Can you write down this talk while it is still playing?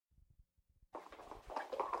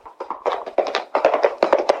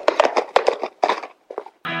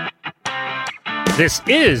This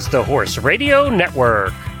is the Horse Radio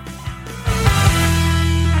Network.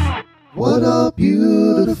 What a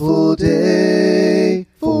beautiful day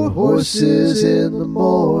for horses in the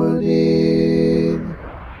morning.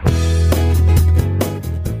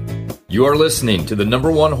 You are listening to the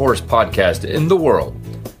number one horse podcast in the world.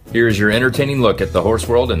 Here is your entertaining look at the horse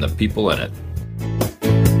world and the people in it.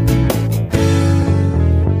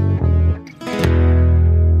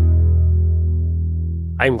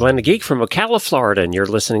 I'm Glenn the Geek from Ocala, Florida, and you're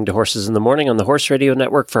listening to Horses in the Morning on the Horse Radio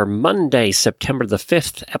Network for Monday, September the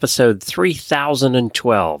 5th, episode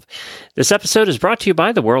 3012. This episode is brought to you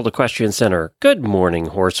by the World Equestrian Center. Good morning,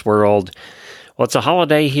 Horse World. Well, it's a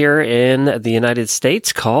holiday here in the United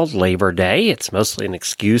States called Labor Day. It's mostly an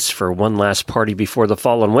excuse for one last party before the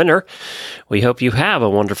fall and winter. We hope you have a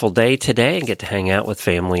wonderful day today and get to hang out with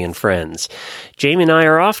family and friends. Jamie and I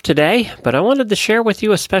are off today, but I wanted to share with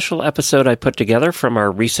you a special episode I put together from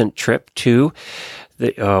our recent trip to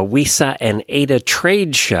the WESA and ADA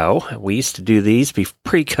trade show. We used to do these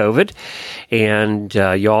pre-COVID, and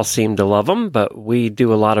you all seem to love them, but we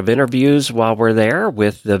do a lot of interviews while we're there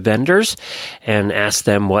with the vendors and ask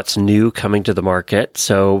them what's new coming to the market.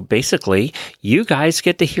 So basically, you guys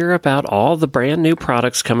get to hear about all the brand new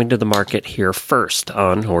products coming to the market here first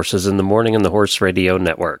on Horses in the Morning and the Horse Radio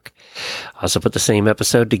Network. I also put the same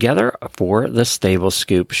episode together for the Stable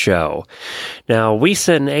Scoop show. Now,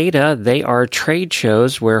 WESA and ADA, they are trade shows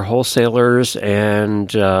where wholesalers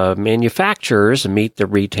and manufacturers meet the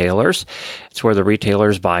retailers. It's where the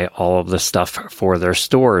retailers buy all of the stuff for their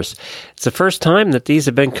stores. It's the first time that these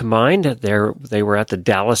have been combined. They were at the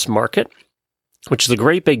Dallas Market, which is a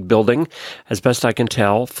great big building, as best I can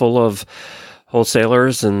tell, full of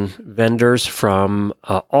wholesalers and vendors from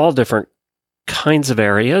all different kinds of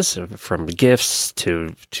areas, from gifts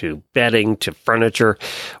to bedding to furniture,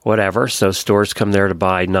 whatever. So stores come there to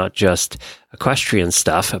buy not just equestrian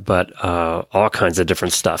stuff, but all kinds of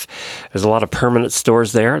different stuff. There's a lot of permanent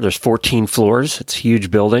stores there. There's 14 floors. It's a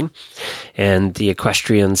huge building, and the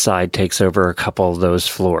equestrian side takes over a couple of those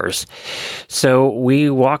floors. So we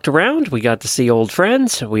walked around. We got to see old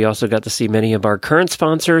friends. We also got to see many of our current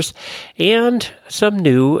sponsors and some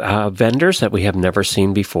new vendors that we have never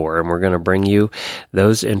seen before, and we're going to bring you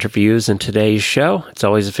those interviews in today's show. It's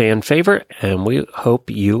always a fan favorite, and we hope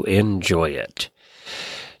you enjoy it.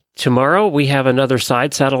 Tomorrow, we have another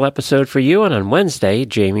Side Saddle episode for you, and on Wednesday,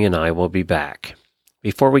 Jamie and I will be back.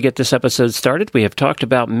 Before we get this episode started, we have talked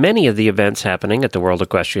about many of the events happening at the World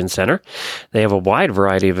Equestrian Center. They have a wide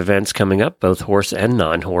variety of events coming up, both horse and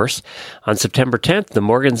non-horse. On September 10th, the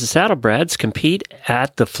Morgans and Saddlebrads compete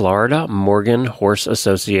at the Florida Morgan Horse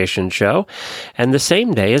Association show, and the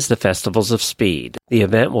same day is the Festivals of Speed. The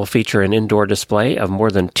event will feature an indoor display of more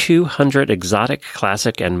than 200 exotic,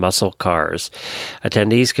 classic, and muscle cars.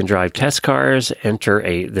 Attendees can drive test cars,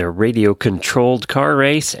 enter their radio-controlled car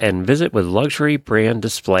race, and visit with luxury brand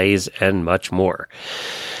displays and much more.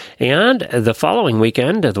 And the following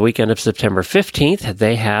weekend, the weekend of September 15th,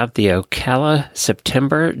 they have the Ocala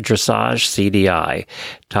September Dressage CDI,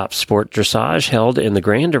 top sport dressage held in the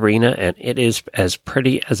Grand Arena, and it is as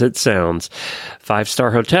pretty as it sounds.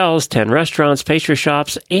 5-star hotels, 10 restaurants, pastry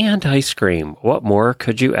shops, and ice cream. What more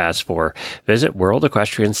could you ask for? Visit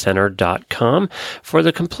worldequestriancenter.com for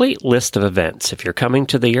the complete list of events. If you're coming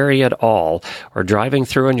to the area at all or driving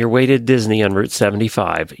through on your way to Disney on Route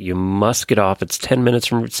 75, you must get off. It's 10 minutes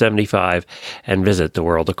from Route 75 and visit the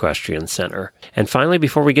World Equestrian Center. And finally,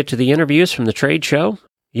 before we get to the interviews from the trade show,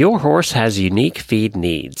 your horse has unique feed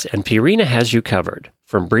needs, and Purina has you covered.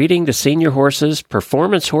 From breeding to senior horses,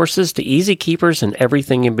 performance horses to easy keepers, and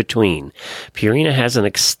everything in between, Purina has an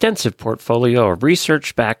extensive portfolio of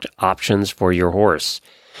research-backed options for your horse.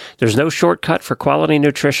 There's no shortcut for quality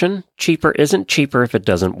nutrition. Cheaper isn't cheaper if it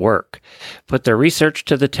doesn't work. Put their research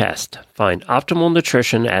to the test. Find optimal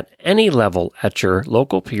nutrition at any level at your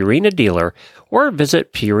local Purina dealer or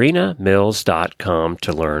visit purinamills.com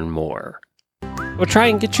to learn more. We'll try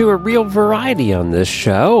and get you a real variety on this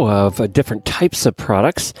show of different types of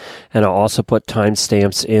products, and I'll also put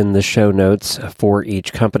timestamps in the show notes for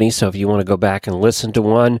each company, so if you want to go back and listen to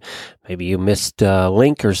one, maybe you missed a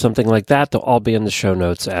link or something like that, they'll all be in the show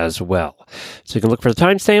notes as well. So you can look for the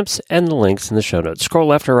timestamps and the links in the show notes. Scroll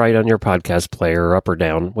left or right on your podcast player, or up or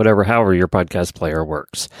down, however your podcast player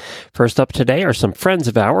works. First up today are some friends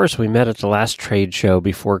of ours we met at the last trade show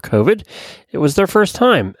before COVID. It was their first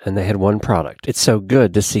time, and they had one product. It's so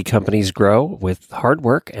good to see companies grow with hard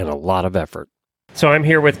work and a lot of effort. So I'm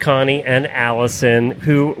here with Connie and Allison,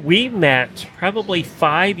 who we met probably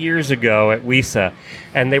 5 years ago at WISA,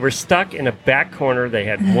 and they were stuck in a back corner. They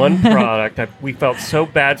had one product. We felt so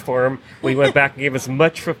bad for them. We went back and gave as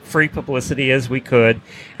much free publicity as we could,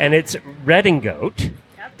 and it's Redingote.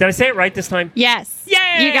 Did I say it right this time? Yes.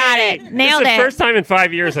 Yay! You got it. Nailed This is it. the first time in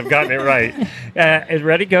 5 years I've gotten it right.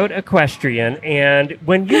 Redingote Equestrian. And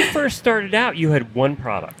when you first started out, you had one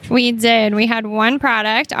product. We did. We had one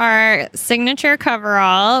product, our signature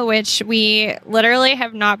coverall, which we literally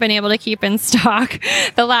have not been able to keep in stock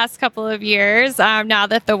the last couple of years. Now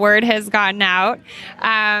that the word has gotten out,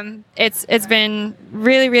 it's been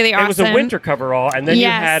really, really awesome. It was a winter coverall, and then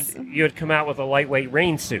Yes. you had come out with a lightweight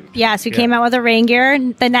rain suit. Yes, we came out with a rain gear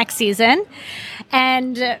the next season.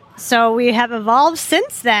 And so we have evolved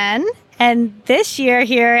since then. And this year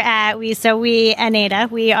here at WISA, and Ada,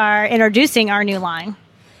 we are introducing our new line.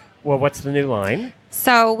 Well, what's the new line?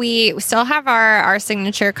 So we still have our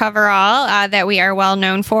signature coverall that we are well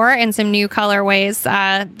known for, and some new colorways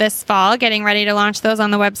this fall. Getting ready to launch those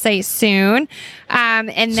on the website soon. And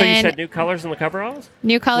So then you said new colors in the coveralls?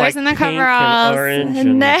 new colors like in the pink and coveralls. orange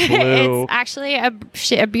and blue. It's actually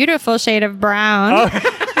a beautiful shade of brown.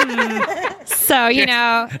 So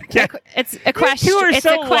it's equestrian. You were it's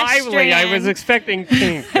so equestrian. lively. I was expecting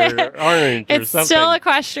pink or orange or It's something. still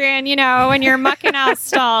equestrian. When you're mucking out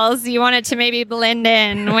stalls, you want it to maybe blend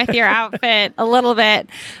in with your outfit a little bit.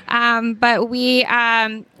 But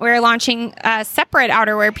we're launching separate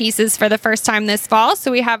outerwear pieces for the first time this fall.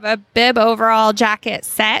 So we have a bib overall jacket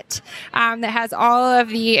set that has all of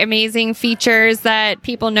the amazing features that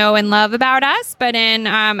people know and love about us, but in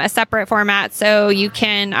a separate format. So you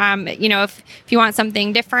can, if you want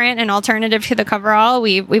something different and alternative to the coverall,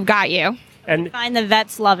 we've got you. And I find the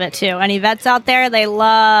vets love it too. Any vets out there, they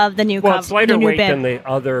love the new well, cover. it's lighter the new weight bib. than the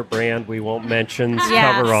other brand we won't mention,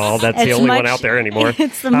 Yes. coverall. That's the It's only one much- out there anymore.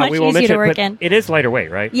 it's much we won't easier mention to it, work but in. It is lighter weight,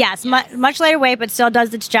 right? Yes, much lighter weight, but still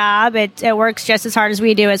does its job. It works just as hard as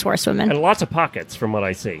we do as horsewomen. And lots of pockets from what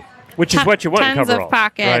I see, which is what you want in Tons coveralls. of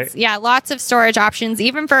pockets. Right? Yeah, lots of storage options,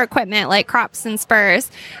 even for equipment like crops and spurs,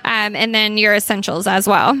 and then your essentials as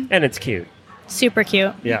well. And it's cute. Super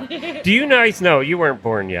cute. Yeah. Do you guys know, you weren't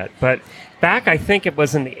born yet, but back, I think it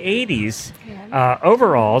was in the 80s,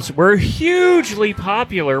 overalls were hugely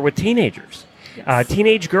popular with teenagers.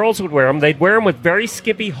 Teenage girls would wear them. They'd wear them with very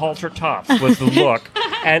skippy halter tops was the look.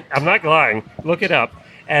 And I'm not lying. Look it up.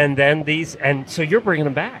 And then so you're bringing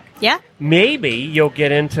them back. Yeah. Maybe you'll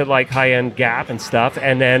get into like high-end Gap and stuff,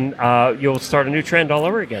 and then you'll start a new trend all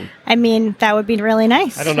over again. I mean, that would be really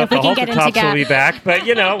nice. I don't know if we the can halter get into tops will Gap. be back, but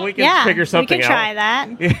we can figure something we can try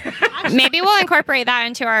out. that. Maybe we'll incorporate that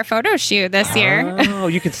into our photo shoot this year. Oh,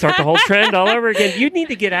 you can start the whole trend all over again. You need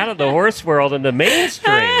to get out of the horse world and the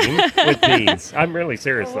mainstream with these. I'm really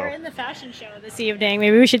serious, We're though. in the fashion show this evening.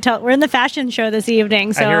 Maybe we should tell. We're in the fashion show this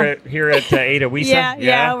evening. So I hear it here at Ada WISA.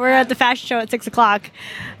 yeah, we're at the fashion show at 6:00.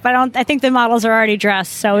 But I think the models are already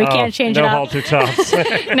dressed, so we can't change no it up. halter tops.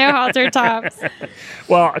 No halter tops.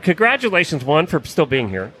 Well, congratulations, one, for still being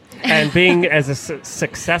here and being as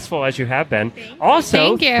successful as you have been.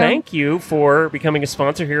 Also, Thank you. for becoming a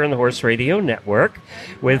sponsor here on the Horse Radio Network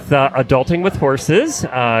with Adulting with Horses.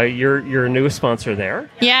 You're a new sponsor there.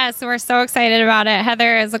 Yes, we're so excited about it.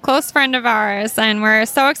 Heather is a close friend of ours, and we're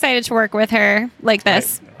so excited to work with her like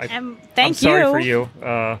this. And I'm thank sorry you. for you.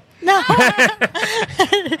 No,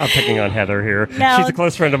 I'm picking on Heather here. No. She's a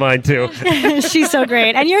close friend of mine, too. she's so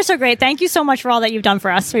great, and you're so great. Thank you so much for all that you've done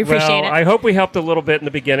for us. We appreciate it. I hope we helped a little bit in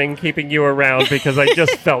the beginning, keeping you around, because I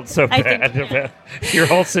just felt so I bad about your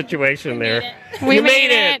whole situation there. We You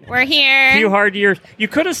made it. We're here. A few hard years. You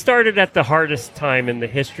could have started at the hardest time in the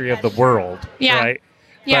history of the world, Yeah. right?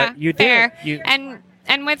 Yeah, but you fair. did.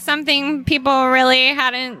 And with something people really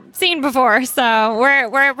hadn't seen before, so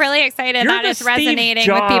we're really excited You're that the it's Steve resonating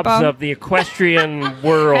Jobs with people. of the equestrian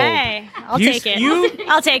world. Hey, I'll You- take it. you-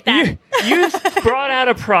 I'll take that. You brought out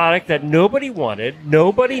a product that nobody wanted,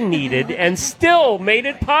 nobody needed, and still made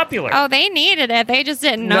it popular. Oh, they needed it. They just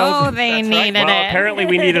didn't know they that's right. needed Well, it. apparently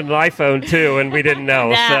we needed an iPhone too, and we didn't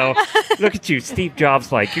know. Yeah. So look at you, Steve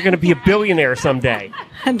Jobs. Like you're going to be a billionaire someday.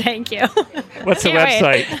 Thank you. What's the Can't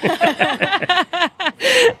wait. website?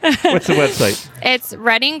 What's the website? It's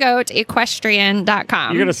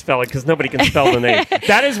redingoteequestrian.com. You're going to spell it because nobody can spell the name.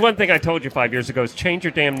 That is one thing I told you 5 years ago: is change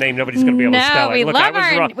your damn name. Nobody's going to be able to No, spell it. we Look, love I was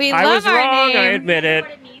our- wrong. we I love was our wrong. I name. admit it.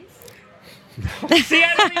 See,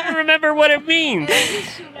 I don't even remember what it means.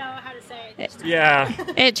 You know how to say it. Yeah.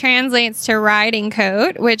 It translates to riding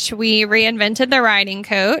coat, which we reinvented the riding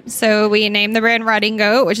coat. So we named the brand Riding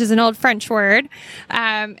Goat, which is an old French word.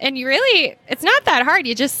 And you really, it's not that hard.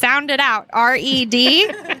 You just sound it out.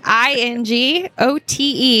 REDINGOTE,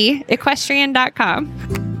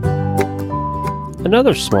 equestrian.com.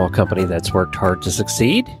 Another small company that's worked hard to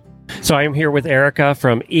succeed. So I'm here with Erica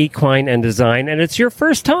from Equine and Design, and it's your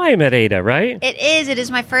first time at ADA, right? It is. It is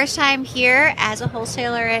my first time here as a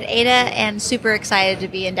wholesaler at ADA, and super excited to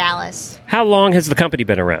be in Dallas. How long has the company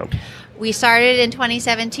been around? We started in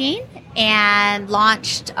 2017 and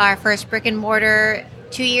launched our first brick and mortar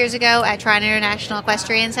 2 years ago at Tryon International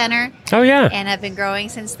Equestrian Center. Oh, yeah. And have been growing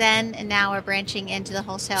since then, and now we're branching into the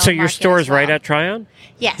wholesale So your market store as is right well. at Tryon?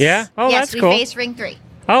 Yes. Yeah? Oh, yes, that's cool. we face Ring 3.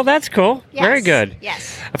 Oh, that's cool. Yes. Very good.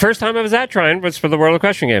 Yes. The first time I was at Tryon was for the World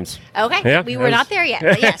Equestrian Games. Okay. Yeah, we it were was- not there yet,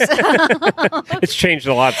 but yes. It's changed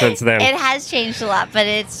a lot since then. It has changed a lot, but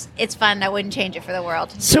it's fun. I wouldn't change it for the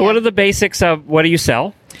world. So what are the basics of what do you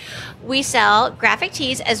sell? We sell graphic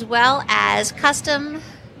tees as well as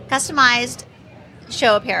customized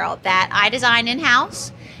show apparel that I design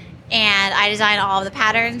in-house, and I design all of the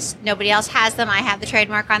patterns. Nobody else has them. I have the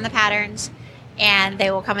trademark on the patterns, and they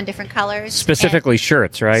will come in different colors. Specifically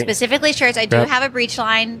shirts, And right? specifically shirts. I do Yep. have a breech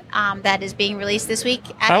line that is being released this week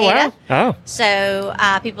at Oh, ADA. wow. Oh. So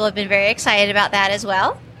people have been very excited about that as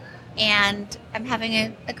well. And I'm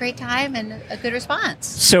having a great time and a good response.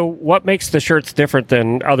 So what makes the shirts different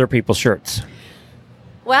than other people's shirts?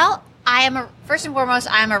 Well, first and foremost,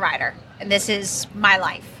 I'm a rider, and this is my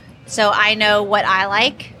life. So I know what I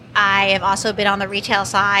like. I have also been on the retail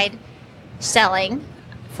side selling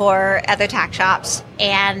for other tack shops,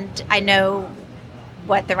 and I know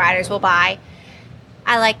what the riders will buy.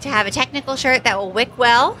 I like to have a technical shirt that will wick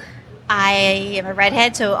well. I am a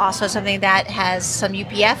redhead, so also something that has some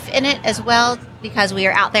UPF in it as well, because we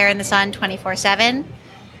are out there in the sun 24/7.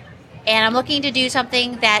 And I'm looking to do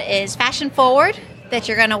something that is fashion forward, that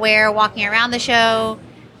you're going to wear walking around the show,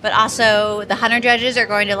 but also the hunter judges are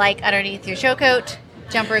going to like underneath your show coat.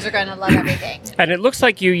 Jumpers are going to love everything. And it looks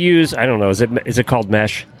like you use, I don't know, is it called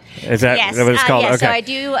mesh? Is that Yes, what it's called? yes. Okay. So I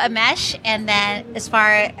do a mesh, and then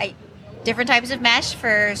different types of mesh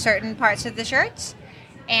for certain parts of the shirts.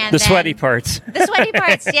 And the then sweaty parts. The sweaty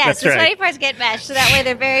parts, yes. That's The right. sweaty parts get meshed, so that way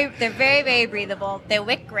they're very, very breathable. They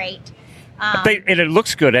wick great. And it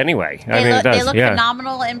looks good anyway. It does. They look yeah.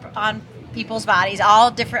 phenomenal on people's bodies,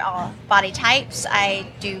 all body types. I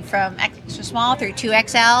do from extra small through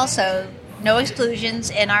 2XL, so no exclusions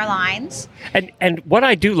in our lines. And what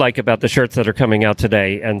I do like about the shirts that are coming out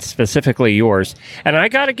today, and specifically yours, and I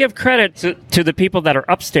got to give credit to the people that are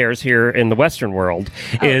upstairs here in the Western world,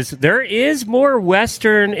 is there is more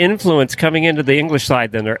Western influence coming into the English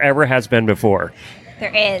side than there ever has been before.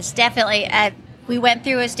 There is, definitely. We went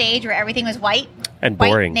through a stage where everything was white. And White,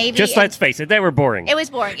 boring. navy, Just and- let's face it, they were boring. It was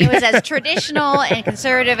boring. It was as traditional and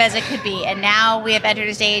conservative as it could be. And now we have entered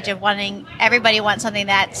a stage of everybody wants something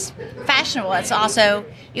that's fashionable. It's also,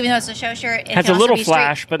 even though it's a show shirt, it Has can a also little be street-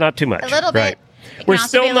 flash, but not too much. A little bit. Right. It can We're also be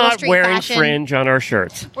still a little not street wearing fashion. fringe on our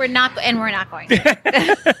shirts. We're not going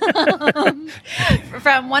to.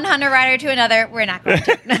 From one hunter rider to another, we're not going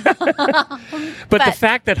to. But the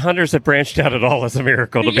fact that hunters have branched out at all is a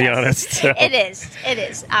miracle, to be Yes, honest. So. It is. It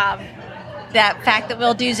is. That fact that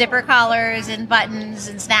we'll do zipper collars and buttons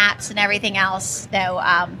and snaps and everything else, though,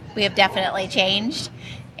 we have definitely changed.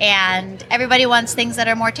 And everybody wants things that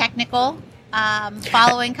are more technical,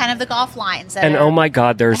 following kind of the golf lines. And oh my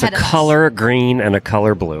God, there's a ahead of us. color green and a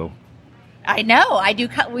color blue. I know. I do.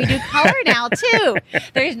 We do color now too.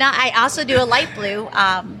 There's not. I also do a light blue.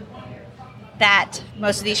 That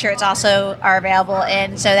most of these shirts also are available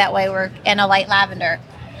in, so that way we're in a light lavender,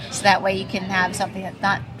 so that way you can have something that's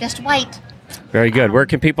not just white. Very good. Where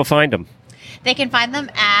can people find them? They can find them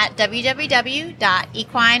at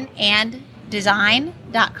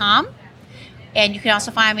www.equineanddesign.com. And you can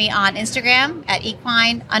also find me on Instagram at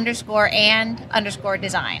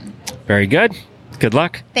equine_and_design. Very good. Good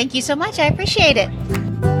luck. Thank you so much. I appreciate it.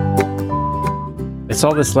 I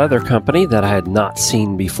saw this leather company that I had not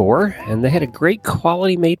seen before, and they had a great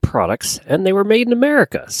quality made products, and they were made in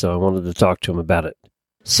America, so I wanted to talk to them about it.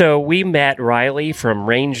 So we met Riley from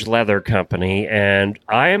Range Leather Company, and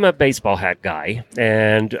I am a baseball hat guy,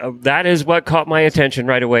 and that is what caught my attention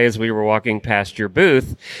right away as we were walking past your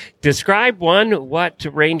booth. Describe, what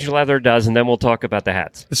Range Leather does, and then we'll talk about the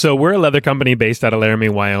hats. So we're a leather company based out of Laramie,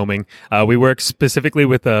 Wyoming. We work specifically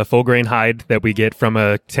with a full grain hide that we get from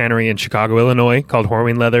a tannery in Chicago, Illinois called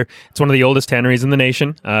Horween Leather. It's one of the oldest tanneries in the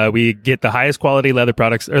nation. We get the highest quality leather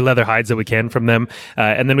products or leather hides that we can from them.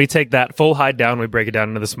 And then we take that full hide down, we break it down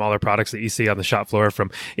into the smaller products that you see on the shop floor,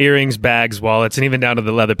 from earrings, bags, wallets, and even down to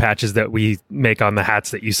the leather patches that we make on the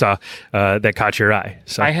hats that you saw that caught your eye.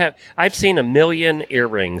 So I've seen a million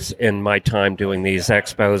earrings in my time doing these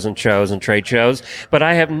expos and shows and trade shows, but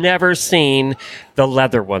I have never seen the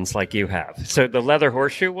leather ones like you have. So the leather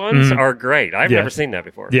horseshoe ones are great. I've never seen that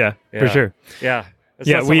before. Yeah, for sure. Yeah.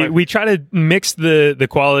 Yeah, we try to mix the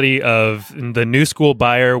quality of the new school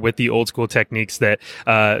buyer with the old school techniques that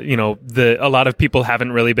a lot of people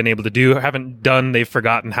haven't really been able to do, haven't done. They've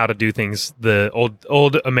forgotten how to do things the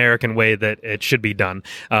old American way that it should be done.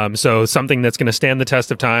 So something that's going to stand the test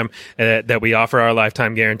of time, that we offer our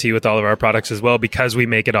lifetime guarantee with all of our products as well, because we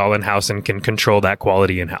make it all in house and can control that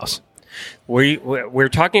quality in house. We're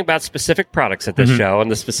talking about specific products at this show,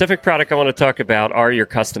 and the specific product I want to talk about are your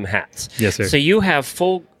custom hats. Yes, sir. So you have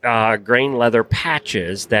full grain leather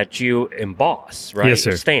patches that you emboss, right? Yes,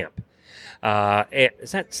 sir. Stamp.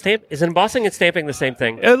 Is that stamp? Is embossing and stamping the same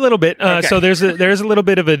thing? A little bit. Okay. So there's a little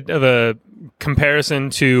bit of a comparison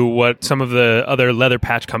to what some of the other leather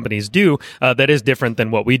patch companies do that is different than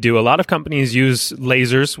what we do. A lot of companies use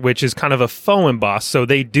lasers, which is kind of a faux emboss. So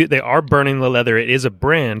they are burning the leather. It is a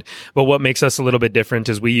brand, but what makes us a little bit different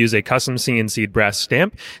is we use a custom CNC brass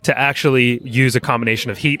stamp to actually use a combination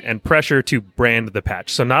of heat and pressure to brand the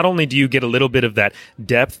patch. So not only do you get a little bit of that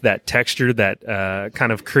depth, that texture, that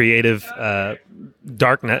kind of creative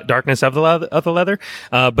darkness of the leather,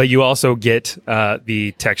 but you also get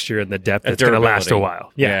the texture and the depth that's going to last a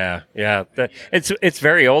while. Yeah. It's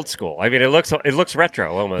very old school. I mean, it looks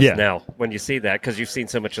retro almost now when you see that, because you've seen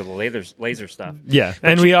so much of the laser stuff. Yeah,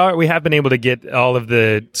 and we have been able to get all of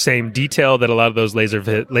the same detail that a lot of those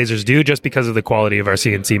lasers do, just because of the quality of our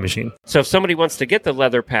CNC machine. So if somebody wants to get the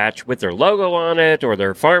leather patch with their logo on it or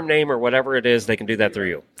their farm name or whatever it is, they can do that through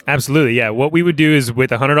you. Absolutely, yeah. What we would do is,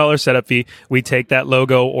 with a $100 setup fee, we take that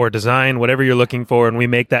logo or design, whatever you're looking for, and we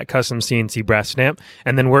make that custom CNC brass stamp,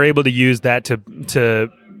 and then we're able to use that to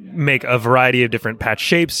make a variety of different patch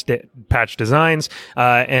shapes, patch designs,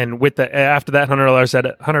 and after that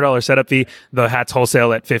 $100 setup fee, the hats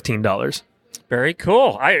wholesale at $15. Very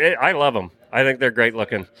cool. I love them. I think they're great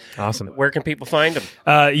looking. Awesome. Where can people find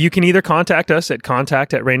them? You can either contact us at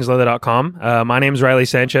contact@rangeleather.com. My name's Riley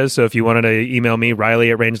Sanchez, so if you wanted to email me,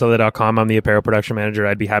 Riley@rangeleather.com. I'm the apparel production manager.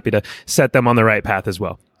 I'd be happy to set them on the right path as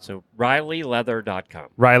well. So RileyLeather.com.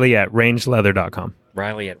 Riley@rangeleather.com.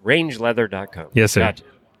 Riley@rangeleather.com. Yes, sir. Gotcha.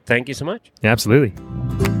 Thank you so much. Absolutely.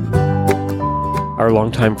 Our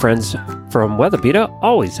longtime friends from Weatherbeta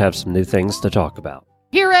always have some new things to talk about.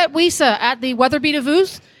 Here at WESA, at the Weatherbeta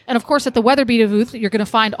booth, and of course at the Weatherbeta booth, you're going to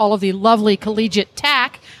find all of the lovely collegiate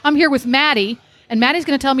tack. I'm here with Maddie, and Maddie's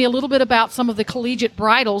going to tell me a little bit about some of the collegiate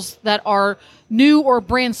bridles that are new or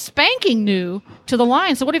brand spanking new to the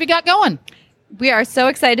line. So what have you got going? We are so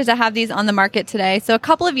excited to have these on the market today. So a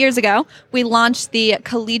couple of years ago, we launched the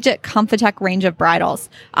Collegiate Comfitech range of bridles.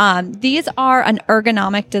 These are an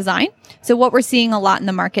ergonomic design. So what we're seeing a lot in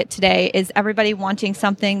the market today is everybody wanting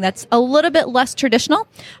something that's a little bit less traditional.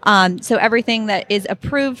 So everything that is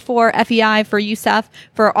approved for FEI, for USEF,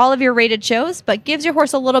 for all of your rated shows, but gives your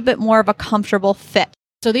horse a little bit more of a comfortable fit.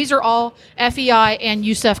 So these are all FEI and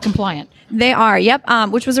USEF compliant. They are, yep,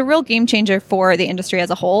 which was a real game changer for the industry as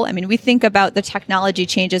a whole. I mean, we think about the technology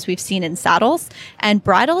changes we've seen in saddles, and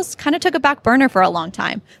bridles kind of took a back burner for a long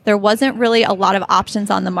time. There wasn't really a lot of options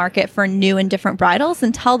on the market for new and different bridles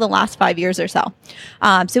until the last 5 years or so.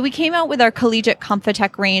 So we came out with our Collegiate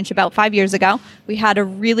Comfitech range about 5 years ago. We had a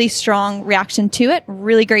really strong reaction to it,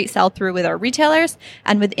 really great sell-through with our retailers,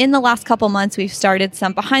 and within the last couple months, we've started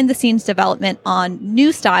some behind-the-scenes development on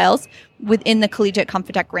new styles within the Collegiate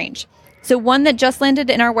Comfitech range. So one that just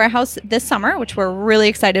landed in our warehouse this summer, which we're really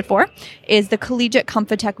excited for, is the Collegiate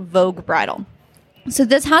Comfitech Vogue bridle. So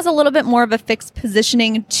this has a little bit more of a fixed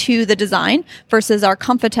positioning to the design versus our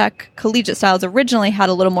Comfitech collegiate styles originally had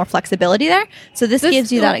a little more flexibility there. So this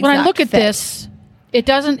gives you that exact When I look at fit. this, it's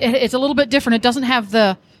a little bit different. It doesn't have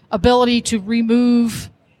the ability to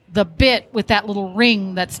remove the bit with that little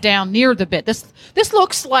ring that's down near the bit. This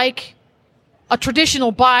looks like a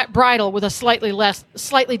traditional bridle with a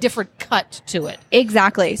slightly different cut to it.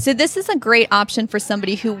 Exactly. So this is a great option for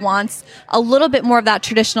somebody who wants a little bit more of that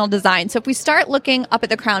traditional design. So if we start looking up at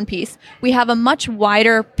the crown piece, we have a much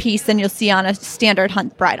wider piece than you'll see on a standard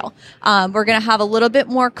hunt bridle. We're going to have a little bit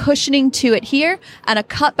more cushioning to it here and a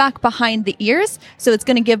cut back behind the ears. So it's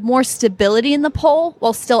going to give more stability in the pole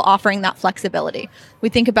while still offering that flexibility. We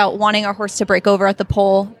think about wanting our horse to break over at the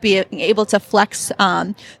pole, being able to flex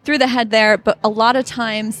through the head there, but a lot of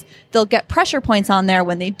times they'll get pressure points on there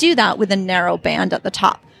when they do that with a narrow band at the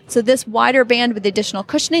top. So this wider band with additional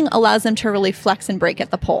cushioning allows them to really flex and break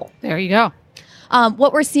at the pole. There you go.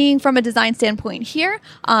 What we're seeing from a design standpoint here,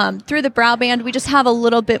 through the brow band, we just have a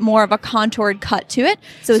little bit more of a contoured cut to it.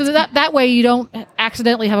 So it's, that way you don't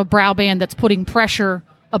accidentally have a brow band that's putting pressure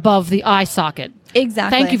above the eye socket.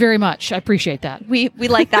 exactly. Thank you very much. I appreciate that. We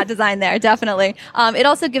like that design there, definitely. It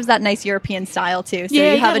also gives that nice European style too. So Yeah,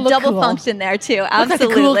 you you have a gotta look double cool. function there too. Look like the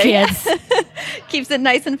Absolutely. cool kids. Keeps it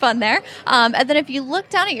nice and fun there. And then if you look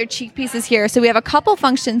down at your cheek pieces here, so we have a couple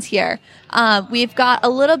functions here. We've got a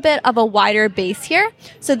little bit of a wider base here.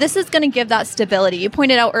 So this is going to give that stability. You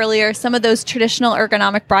pointed out earlier, some of those traditional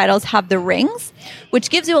ergonomic bridles have the rings, which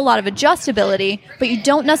gives you a lot of adjustability, but you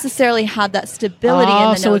don't necessarily have that stability in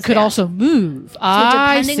the so it could noseband. also move. So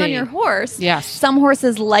I depending on see. your horse, Yes. some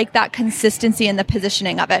horses like that consistency in the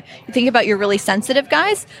positioning of it. You think about your really sensitive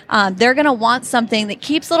guys, they're going to want something that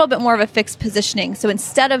keeps a little bit more of a fixed positioning. So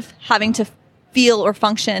instead of having to feel or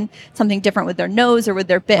function something different with their nose or with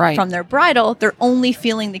their bit Right. from their bridle, they're only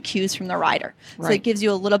feeling the cues from the rider. So Right. it gives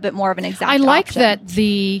you a little bit more of an exact I like option. that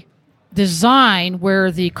the design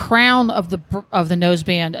where the crown of the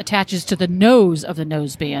noseband attaches to the nose of the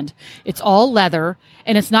noseband. It's all leather,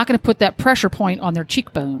 and it's not going to put that pressure point on their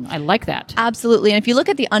cheekbone. I like that. Absolutely. And if you look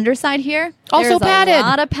at the underside here, Also there's padded. a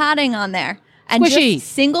lot of padding on there. And Squishy.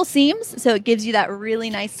 just single seams, so it gives you that really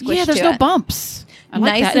nice squish Yeah, there's to no it. bumps. I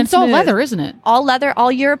like Nice that. and And it's all smooth. leather, isn't it? All leather,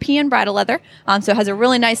 all European bridle leather. So it has a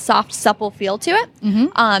really nice, soft, supple feel to it. Mm-hmm.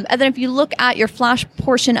 And then if you look at your flash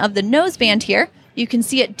portion of the noseband here, you can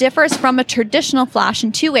see it differs from a traditional flash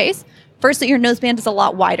in two ways. First, that your noseband is a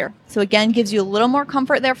lot wider. So again, gives you a little more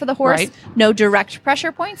comfort there for the horse. Right. No direct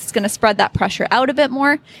pressure points. It's going to spread that pressure out a bit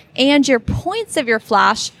more. And your points of your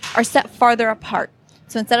flash are set farther apart.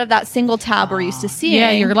 So instead of that single tab we're used to seeing.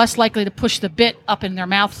 Yeah, you're less likely to push the bit up in their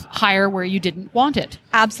mouth higher where you didn't want it.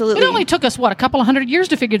 Absolutely. It only took us, a couple of 100 years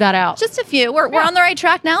to figure that out. Just a few. We're on the right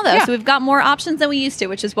track now, though. Yeah. So we've got more options than we used to,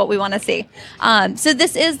 which is what we want to see. So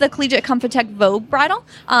this is the Collegiate Comfort Vogue bridle.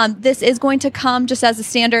 This is going to come just as a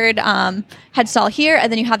standard head style here,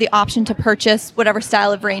 and then you have the option to purchase whatever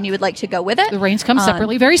style of rein you would like to go with it. The reins come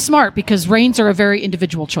separately. Very smart, because reins are a very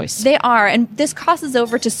individual choice. They are, and this crosses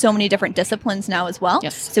over to so many different disciplines now as well.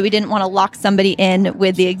 Yes. So we didn't want to lock somebody in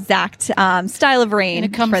with the exact style of rein And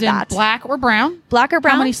it comes for in that. black or brown. Black or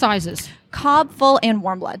brown, How many sizes? cob, full, and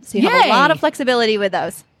warm blood. So you have Yay. a lot of flexibility with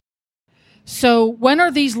those. So when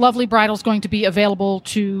are these lovely bridles going to be available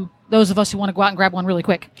to those of us who want to go out and grab one really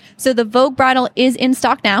quick? So the Vogue bridle is in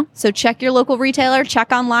stock now. So check your local retailer,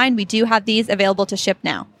 check online. We do have these available to ship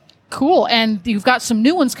now. Cool. And you've got some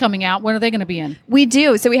new ones coming out. When are they going to be in? We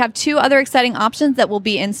do. So we have two other exciting options that will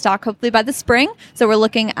be in stock hopefully by the spring. So we're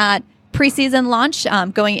looking at preseason launch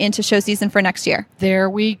going into show season for next year. There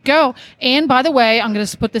we go. And by the way, I'm going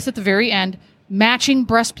to put this at the very end, matching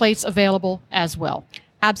breastplates available as well.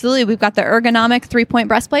 Absolutely. We've got the ergonomic 3-point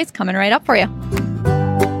breastplates coming right up for you.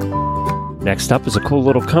 Next up is a cool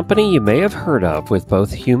little company you may have heard of with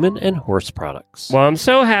both human and horse products. Well, I'm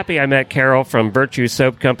so happy I met Carol from Virtue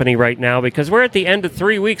Soap Company right now, because we're at the end of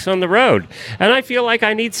 3 weeks on the road, and I feel like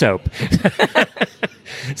I need soap.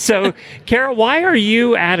 So, Carol, why are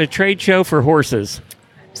you at a trade show for horses?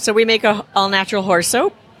 So we make a all-natural horse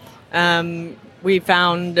soap. We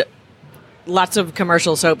found lots of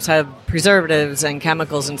commercial soaps have preservatives and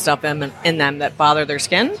chemicals and stuff in them that bother their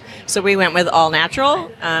skin. So we went with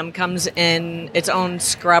all-natural. Comes in its own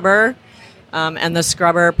scrubber, and the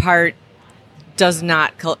scrubber part does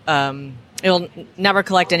not. It'll never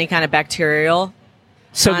collect any kind of bacterial.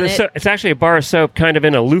 So on it. it's actually a bar of soap kind of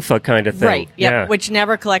in a loofah kind of thing. Right. Yep. Yeah. Which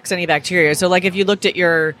never collects any bacteria. So, like, if you looked at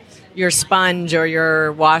your sponge or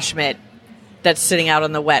your wash mitt that's sitting out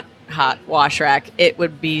on the wet, hot wash rack, it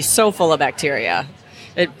would be so full of bacteria.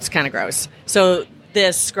 It's kind of gross. So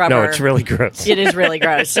this scrubber. No, it's really gross. It is really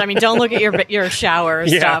gross. I mean, don't look at your shower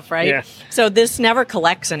Yeah, stuff, right? yeah. So this never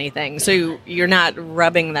collects anything. So you're not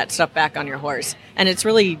rubbing that stuff back on your horse, and it's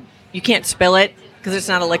really, you can't spill it because it's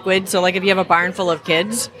not a liquid. So, like, if you have a barn full of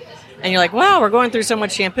kids and you're like, wow, we're going through so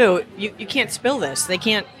much shampoo, you can't spill this. They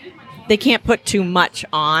can't put too much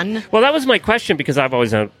on. Well, that was my question, because I've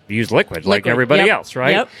always used liquid like Liquid, everybody yep, else,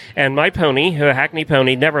 right? yep. And my pony, a Hackney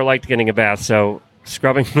pony, never liked getting a bath, so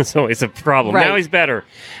scrubbing was always a problem. Right. Now he's better.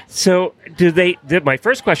 So my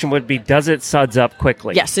first question would be, does it suds up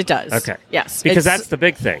quickly? Yes, it does. Okay. Yes. Because It's- that's the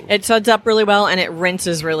big thing. It suds up really well, and it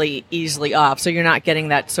rinses really easily off, so you're not getting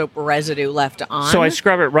that soap residue left on. So I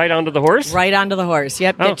scrub it right onto the horse? Right onto the horse.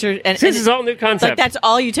 Yep. Oh, this is all new concept. Like, that's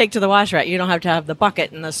all you take to the wash rack. You don't have to have the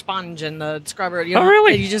bucket and the sponge and the scrubber. You Oh, don't-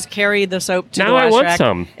 really? You just carry the soap to Now the wash I want rack.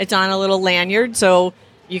 some. It's on a little lanyard, so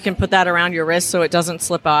you can put that around your wrist so it doesn't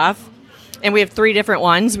slip off. And we have 3 different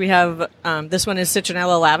ones. We have this one is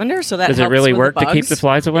citronella lavender, so that Does it helps really with work the to keep bugs. the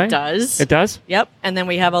flies away? It does. It does? Yep. And then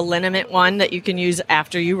we have a liniment one that you can use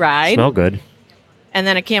after you ride. Smell good. And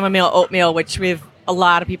then a chamomile oatmeal, which a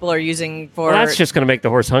lot of people are using for. Well, that's just going to make the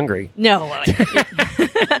horse hungry. No,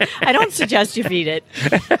 I don't suggest you feed it.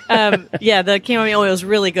 The chamomile oil is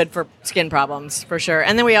really good for skin problems, for sure.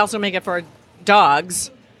 And then we also make it for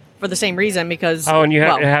dogs for the same reason because... Oh, and you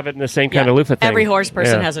have it in the same kind of loofah thing. Every horse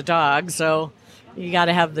person Yeah. has a dog, so you got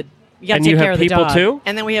to have the... You got to And take you care have of the people dog. too?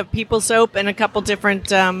 And then we have people soap and a couple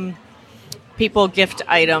different people gift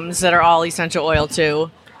items that are all essential oil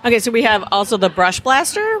too. Okay, so we have also the brush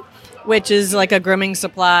blaster, which is like a grooming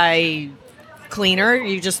supply cleaner.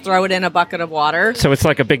 You just throw it in a bucket of water. So it's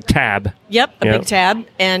like a big tab. Yep, a Yeah. big tab.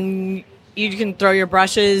 And you can throw your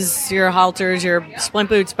brushes, your halters, your splint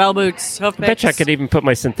boots, bell boots, hoof I bet you I picks. could even put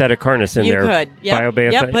my synthetic harness in You there. could. Yep.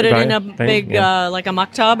 Biobath Put it in a thing? big, Yeah. like a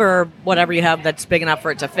muck tub or whatever you have that's big enough for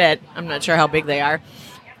it to fit. I'm not sure how big they are.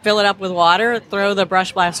 Fill it up with water, throw the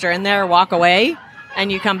brush blaster in there, walk away, and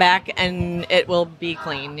you come back and it will be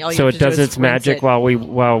clean. All you So have it to do does is its rinse magic it. while we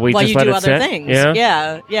while just you let do it other sit? things.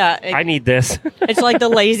 Yeah? Yeah. I need this. It's like the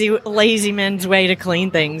lazy man's way to clean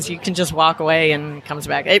things. You can just walk away and it comes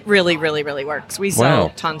back. It really, really, really works. We sell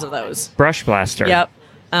Wow. tons of those. Brush blaster. Yep.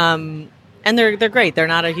 And they're great. They're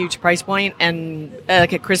not a huge price point. And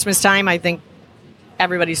like at Christmas time, I think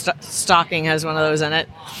everybody's stocking has one of those in it.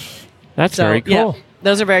 That's So, very yeah, cool.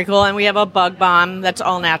 those are very cool. And we have a bug bomb that's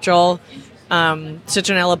all natural.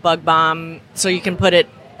 Citronella bug bomb. So you can put it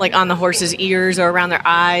like on the horse's ears or around their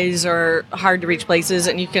eyes or hard to reach places,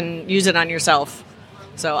 and you can use it on yourself.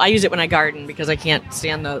 So I use it when I garden because I can't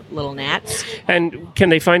stand the little gnats. And can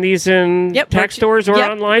they find these in tack Virtue- stores or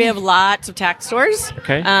yep, online? We have lots of tack stores.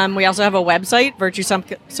 Okay. We also have a website,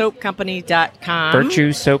 virtuesoapcompany.com.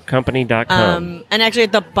 VirtueSoapCompany.com. And actually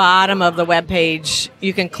at the bottom of the webpage,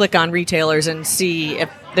 you can click on retailers and see if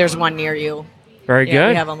there's one near you. Very Yeah, good.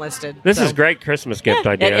 we have them listed. This So- is great Christmas gift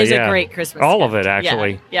idea. It is yeah. a great Christmas All gift. of it,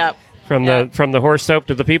 actually. Yeah. Yep. From the horse soap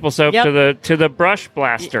to the people soap Yep. to the brush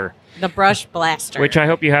blaster, The brush blaster. which I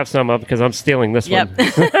hope you have some of because I'm stealing this Yep. one.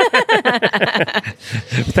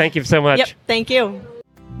 Thank you so much. Yep. Thank you.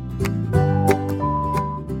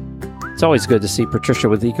 It's always good to see Patricia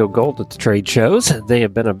with Eco Gold at the trade shows. They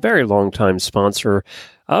have been a very long time sponsor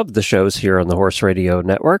of the shows here on the Horse Radio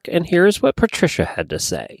Network, and here's what Patricia had to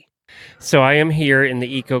say. So I am here in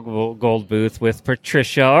the Eco Gold booth with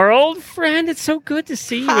Patricia, our old friend. It's so good to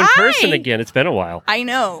see you in person again. It's been a while. I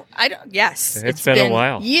know. Yes. It's been a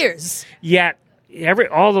while. Years. Yet,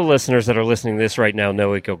 all the listeners that are listening to this right now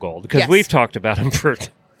know Eco Gold because Yes. we've talked about them for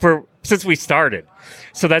since we started.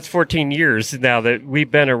 So that's 14 years now that we've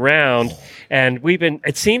been around, and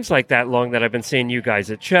it seems like that long that I've been seeing you guys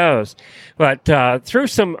at shows. But through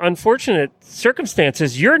some unfortunate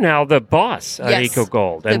circumstances, you're now the boss at Yes. Eco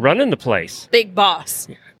Gold and running the place. Big boss.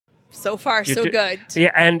 So far, You so do- good.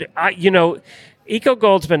 Yeah, and Eco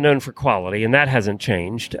Gold's been known for quality, and that hasn't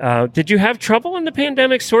changed. Did you have trouble in the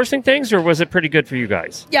pandemic sourcing things, or was it pretty good for you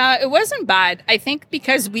guys? Yeah, it wasn't bad. I think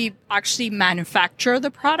because we actually manufacture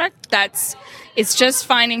the product, it's just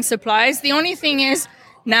finding supplies. The only thing is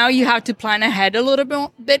now you have to plan ahead a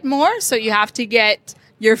little bit more. So you have to get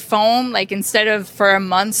your foam, like instead of for a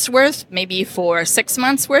month's worth, maybe for 6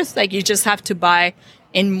 months worth, like you just have to buy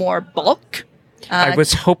in more bulk. I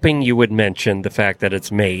was hoping you would mention the fact that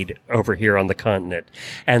it's made over here on the continent,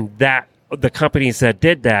 and that the companies that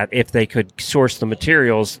did that, if they could source the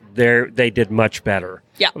materials, they did much better.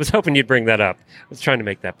 Yeah. I was hoping you'd bring that up. I was trying to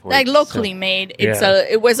make that point. Like locally made, yeah.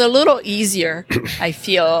 it was a little easier, I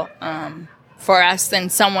feel, for us than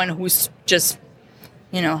someone who's just,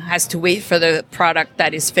 has to wait for the product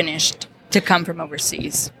that is finished to come from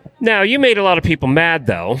overseas. Now, you made a lot of people mad,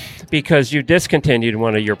 though, because you discontinued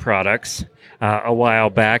one of your products a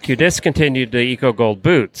while back. You discontinued the Eco Gold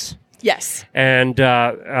boots. Yes. And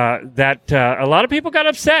that a lot of people got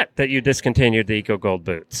upset that you discontinued the Eco Gold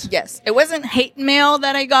boots. Yes. It wasn't hate mail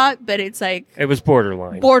that I got, but it's like It was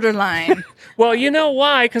borderline. borderline. Well, you know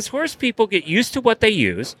why? Because horse people get used to what they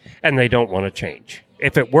use, and they don't want to change.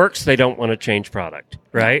 If it works, they don't want to change product,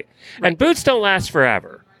 right? And boots don't last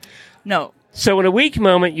forever. No. So in a weak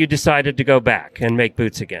moment, you decided to go back and make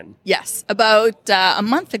boots again. Yes. About a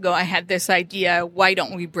month ago, I had this idea. Why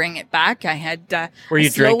don't we bring it back? I had. Were you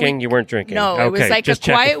a slow drinking? week- You weren't drinking. No, Okay, it was like a just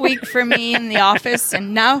checking. quiet week for me in the office,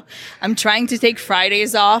 and now I'm trying to take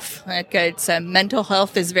Fridays off. Like it's mental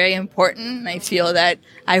health is very important. I feel that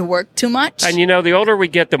I work too much. And the older we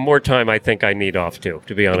get, the more time I think I need off too,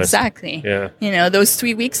 to be honest. Exactly. Yeah. Those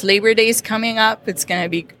 3 weeks, Labor Day is coming up. It's going to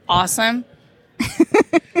be awesome.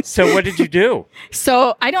 So what did you do?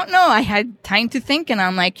 So I don't know. I had time to think, and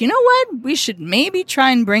I'm like, you know what? We should maybe try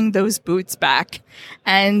and bring those boots back.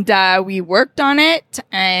 And we worked on it,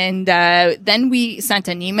 and then we sent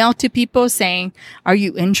an email to people saying, "Are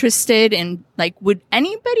you interested in would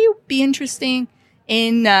anybody be interested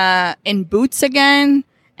in boots again?"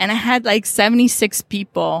 And I had 76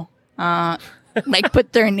 people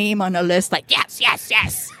put their name on a list,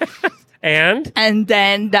 yes. And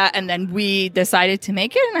then we decided to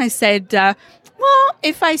make it. And I said, well,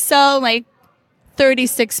 if I sell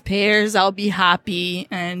 36 pairs, I'll be happy.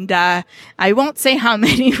 And I won't say how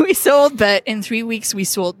many we sold, but in 3 weeks, we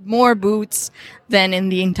sold more boots than in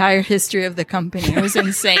the entire history of the company. It was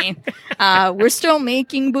insane. We're still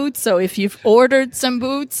making boots. So if you've ordered some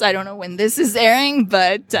boots, I don't know when this is airing,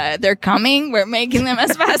 but they're coming. We're making them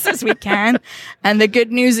as fast as we can. And the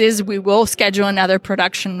good news is we will schedule another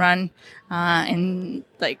production run and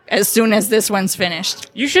as soon as this one's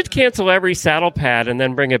finished. You should cancel every saddle pad and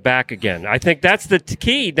then bring it back again. I think that's the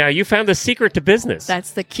key. Now, you found the secret to business.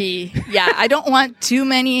 That's the key. Yeah, I don't want too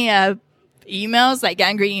many emails,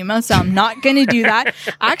 angry emails, so I'm not going to do that.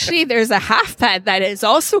 Actually, there's a half pad that is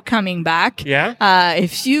also coming back. Yeah?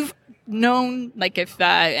 If you've known, if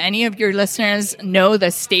any of your listeners know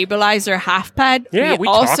the Stabilizer half pad. Yeah, we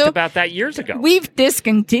talked about that years ago. We've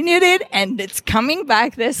discontinued it, and it's coming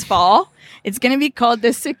back this fall. It's going to be called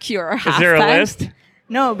the Secure half pad. Is there a list?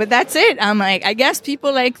 No, but that's it. I'm I guess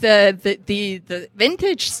people like the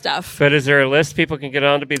vintage stuff. But is there a list people can get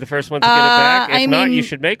on to be the first one to get it back? If not, you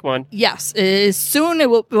should make one. Yes. Soon it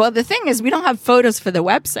will. Well, the thing is, we don't have photos for the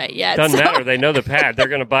website yet. Doesn't matter. They know the pad. They're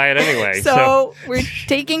going to buy it anyway. So we're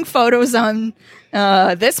taking photos on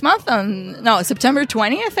this month September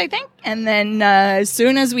 20th, I think. And then as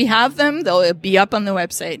soon as we have them, they'll be up on the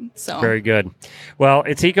website. So very good. Well,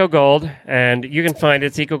 it's EcoGold, and you can find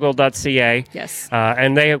it's ecogold.ca. Yes.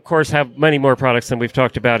 And they, of course, have many more products than we've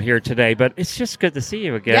talked about here today. But it's just good to see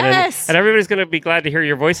you again. Yes. And everybody's going to be glad to hear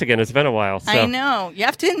your voice again. It's been a while. So. I know. You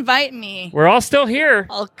have to invite me. We're all still here.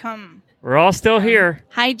 I'll come. We're all still here.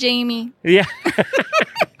 Hi, Jamie. Yeah.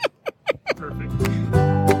 Perfect.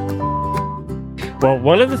 Well,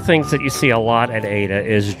 one of the things that you see a lot at Ada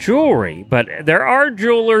is jewelry, but there are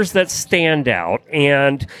jewelers that stand out.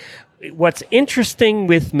 And what's interesting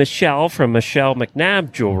with Michelle from Michelle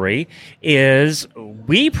McNabb Jewelry is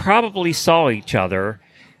we probably saw each other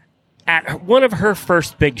at one of her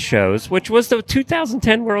first big shows, which was the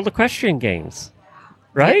 2010 World Equestrian Games.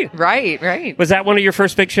 Right? Right. Was that one of your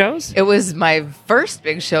first big shows? It was my first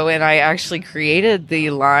big show, and I actually created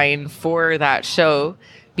the line for that show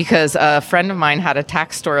because a friend of mine had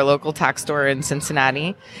a local tack store in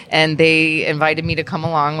Cincinnati, and they invited me to come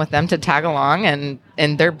along with them to tag along and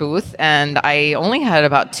in their booth. And I only had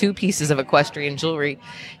about 2 pieces of equestrian jewelry,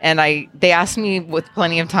 and they asked me with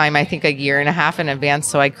plenty of time, I think a year and a half in advance,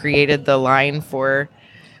 so I created the line for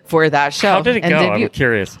that show. How did it go? I'm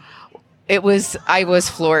curious. I was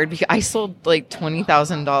floored because I sold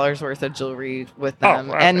 $20,000 worth of jewelry with them,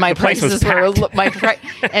 and my prices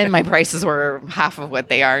were half of what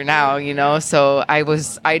they are now. So I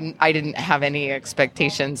didn't have any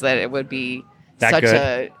expectations that it would be that such good.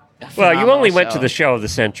 a Well, you only went show. to the show of the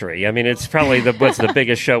century. I mean, it's probably what's the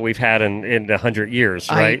biggest show we've had in 100 years,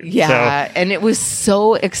 right? And it was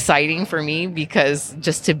so exciting for me because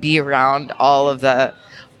just to be around all of the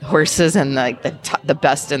horses and the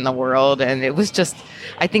best in the world, and it was just,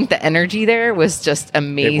 I think the energy there was just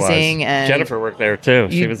amazing. And Jennifer worked there too.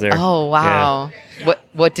 She was there. Oh wow! Yeah.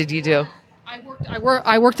 What did you do?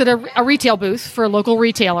 I worked at a retail booth for a local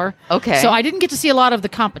retailer. Okay. So I didn't get to see a lot of the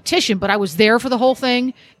competition, but I was there for the whole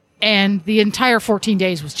thing, and the entire 14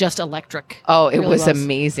 days was just electric. Oh, it was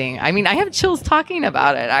amazing. I mean, I have chills talking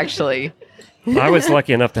about it, actually. I was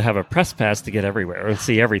lucky enough to have a press pass to get everywhere and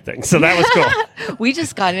see everything. So that was cool. We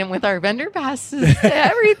just got in with our vendor passes to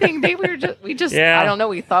everything. I don't know,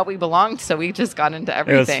 we thought we belonged, so we just got into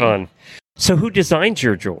everything. It was fun. So who designs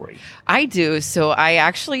your jewelry? I do. So I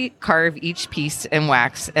actually carve each piece in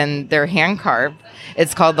wax, and they're hand carved.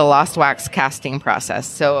 It's called the Lost Wax casting process.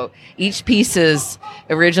 So each piece is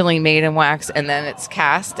originally made in wax, and then it's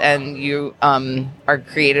cast, and you are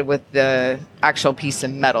created with the actual piece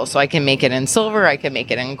of metal. So I can make it in silver, I can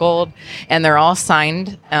make it in gold, and they're all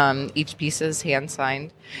signed. Each piece is hand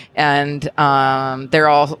signed, and they're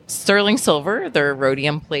all sterling silver. They're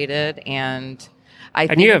rhodium plated, and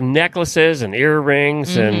you have necklaces and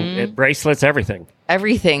earrings and bracelets, everything.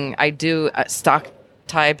 Everything. I do stock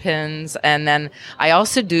tie pins, and then I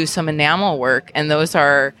also do some enamel work, and those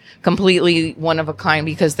are completely one of a kind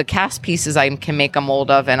because the cast pieces I can make a mold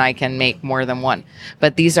of, and I can make more than one.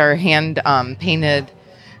 But these are hand painted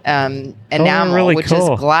enamel, really which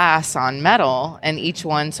cool. is glass on metal, and each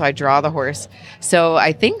one. So I draw the horse. So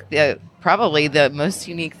I think probably the most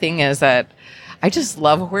unique thing is that I just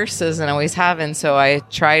love horses and always have, and so I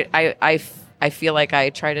try. I feel like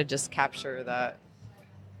I try to just capture that.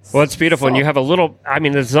 Well, it's beautiful, and you have a little. I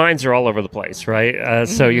mean, the designs are all over the place, right?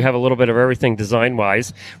 So you have a little bit of everything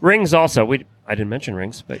design-wise. Rings also. I didn't mention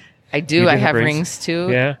rings, but I do. I have rings too.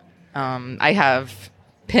 Yeah. I have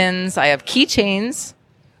pins. I have keychains.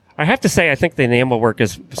 I have to say, I think the enamel work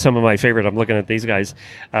is some of my favorite. I'm looking at these guys.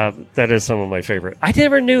 That is some of my favorite. I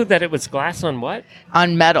never knew that it was glass on what?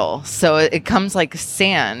 On metal. So it comes like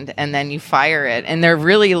sand, and then you fire it. And they're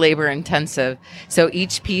really labor intensive. So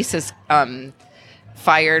each piece is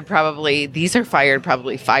fired probably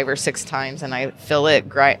 5 or 6 times, and I fill it,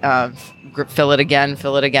 fill it again,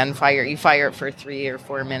 fire. You fire it for 3 or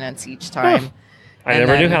 4 minutes each time. I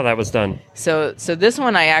never knew how that was done. So this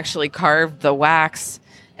one I actually carved the wax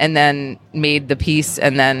and then made the piece,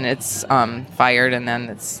 and then it's fired, and then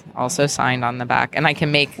it's also signed on the back. And I can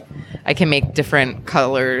make different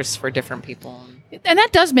colors for different people. And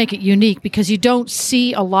that does make it unique because you don't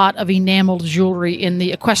see a lot of enameled jewelry in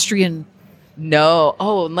the equestrian. No.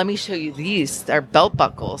 Oh, let me show you these. They're belt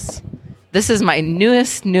buckles. This is my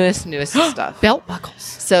newest stuff. Belt buckles.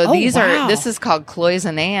 So this is called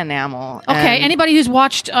cloisonné enamel. Okay, anybody who's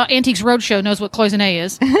watched Antiques Roadshow knows what cloisonné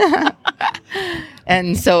is.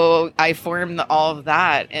 And so I formed all of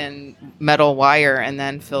that in metal wire and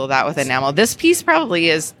then fill that with enamel. This piece probably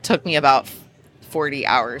took me about 40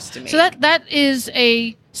 hours to make. So that is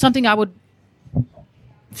something I would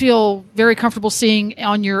feel very comfortable seeing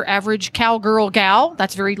on your average cowgirl gal.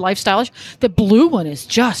 That's very lifestyleish. The blue one is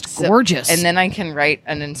just gorgeous. And then I can write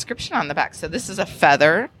an inscription on the back. So this is a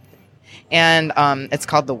feather, and it's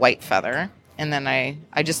called the white feather. And then I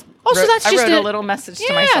wrote a little message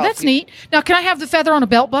to myself. Yeah, that's neat. Now, can I have the feather on a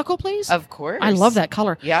belt buckle, please? Of course. I love that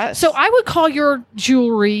color. Yes. So I would call your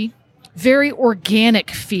jewelry very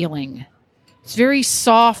organic feeling. It's very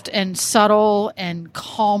soft and subtle and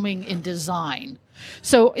calming in design.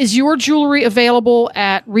 So is your jewelry available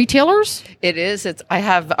at retailers? It is. I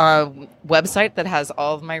have a website that has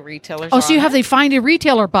all of my retailers. Oh, so you have the Find a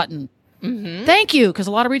Retailer button. Mm-hmm. Thank you, because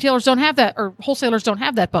a lot of retailers don't have that, or wholesalers don't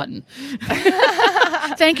have that button.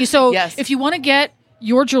 Thank you. So if you want to get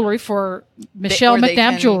your jewelry for Michelle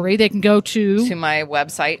McNabb Jewelry, they can go to my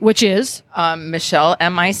website, which is Michelle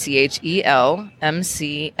MICHEL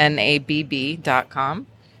MCNABB.com.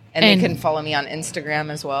 And they can follow me on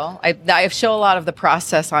Instagram as well. I show a lot of the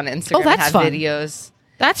process on Instagram. Oh, that's fun. Videos.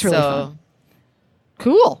 That's really fun.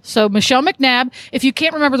 Cool. So Michelle McNabb, if you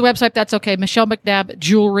can't remember the website, that's okay. Michelle McNabb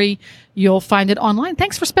Jewelry. You'll find it online.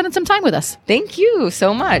 Thanks for spending some time with us. Thank you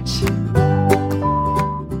so much.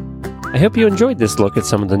 I hope you enjoyed this look at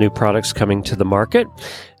some of the new products coming to the market.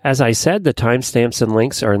 As I said, the timestamps and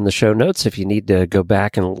links are in the show notes if you need to go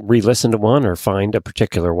back and re-listen to one or find a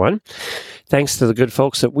particular one. Thanks to the good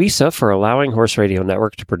folks at WISA for allowing Horse Radio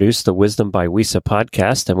Network to produce the Wisdom by WISA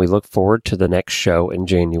podcast, and we look forward to the next show in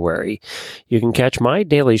January. You can catch my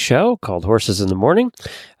daily show called Horses in the Morning,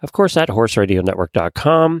 of course, at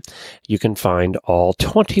horseradionetwork.com. You can find all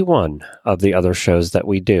 21 of the other shows that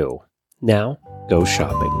we do. Now, go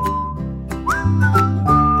shopping.